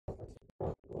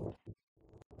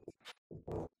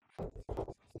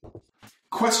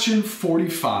Question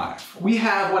 45. We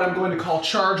have what I'm going to call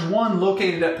charge 1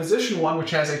 located at position 1, which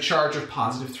has a charge of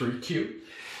positive 3q.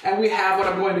 And we have what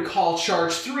I'm going to call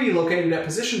charge 3 located at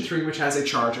position 3, which has a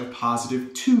charge of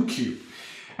positive 2q.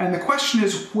 And the question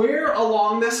is, where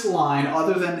along this line,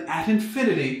 other than at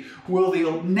infinity, will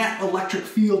the net electric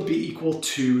field be equal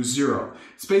to 0?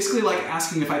 It's basically like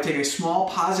asking, if I take a small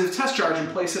positive test charge and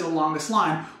place it along this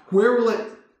line, where will it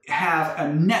have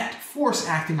a net force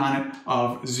acting on it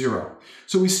of 0?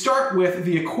 So we start with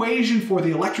the equation for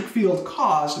the electric field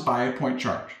caused by a point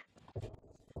charge.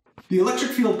 The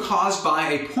electric field caused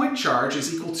by a point charge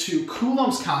is equal to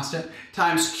Coulomb's constant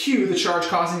times Q, the charge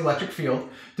causing the electric field,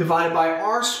 divided by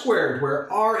R squared,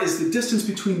 where R is the distance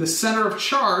between the center of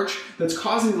charge that's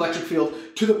causing the electric field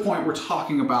to the point we're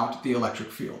talking about the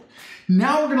electric field.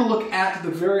 Now we're going to look at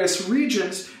the various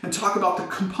regions and talk about the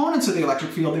components of the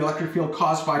electric field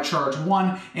caused by charge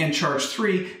 1 and charge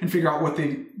 3, and figure out what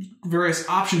the various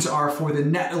options are for the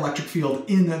net electric field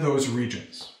in those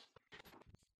regions.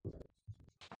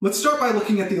 Let's start by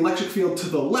looking at the electric field to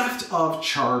the left of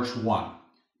charge 1.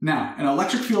 Now, an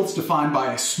electric field is defined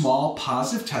by a small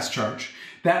positive test charge.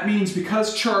 That means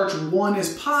because charge 1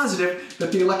 is positive,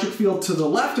 that the electric field to the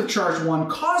left of charge 1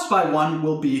 caused by 1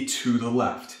 will be to the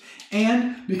left.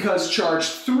 And because charge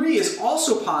 3 is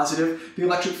also positive, the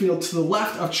electric field to the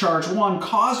left of charge 1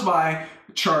 caused by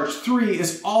charge 3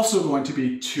 is also going to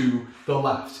be to the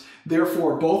left.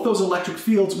 Therefore, both those electric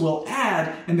fields will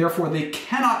add, and therefore they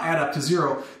cannot add up to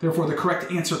 0. Therefore, the correct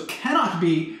answer cannot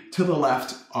be to the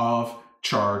left of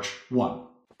charge 1.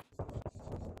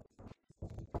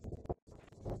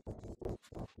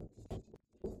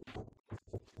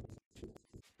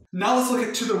 Now let's look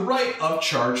at to the right of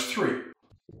charge 3.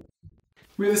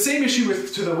 We have the same issue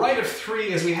with to the right of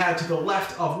 3 as we had to the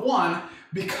left of 1,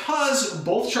 because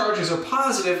both charges are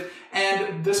positive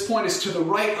and this point is to the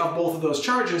right of both of those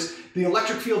charges. The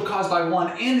electric field caused by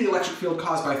 1 and the electric field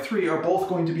caused by 3 are both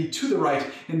going to be to the right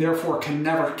and therefore can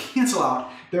never cancel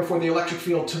out. Therefore, the electric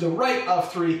field to the right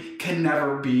of 3 can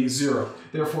never be 0.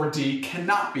 Therefore, D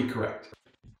cannot be correct.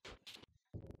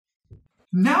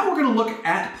 Now we're going to look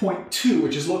at point 2,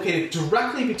 which is located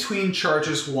directly between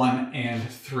charges 1 and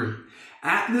 3.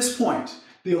 At this point,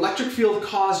 the electric field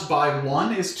caused by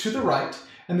 1 is to the right,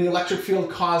 and the electric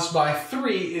field caused by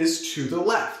 3 is to the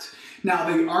left. Now,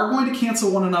 they are going to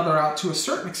cancel one another out to a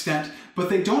certain extent,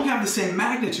 but they don't have the same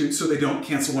magnitude, so they don't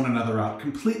cancel one another out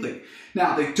completely.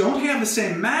 Now, they don't have the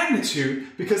same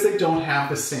magnitude because they don't have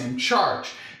the same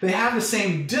charge. They have the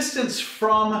same distance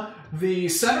from the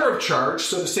center of charge,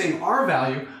 so the same R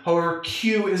value, however,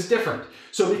 Q is different.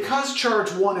 So because charge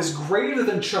 1 is greater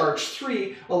than charge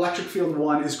 3, electric field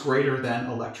 1 is greater than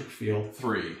electric field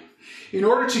 3. In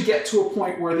order to get to a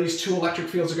point where these two electric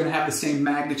fields are going to have the same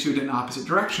magnitude in opposite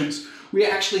directions, we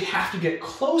actually have to get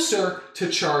closer to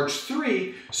charge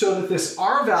 3 so that this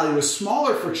R value is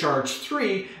smaller for charge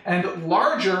 3 and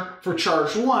larger for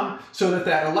charge 1, so that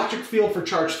that electric field for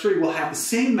charge 3 will have the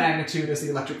same magnitude as the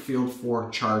electric field for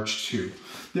charge 2.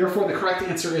 Therefore, the correct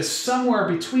answer is somewhere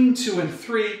between 2 and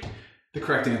 3. The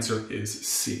correct answer is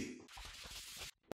C.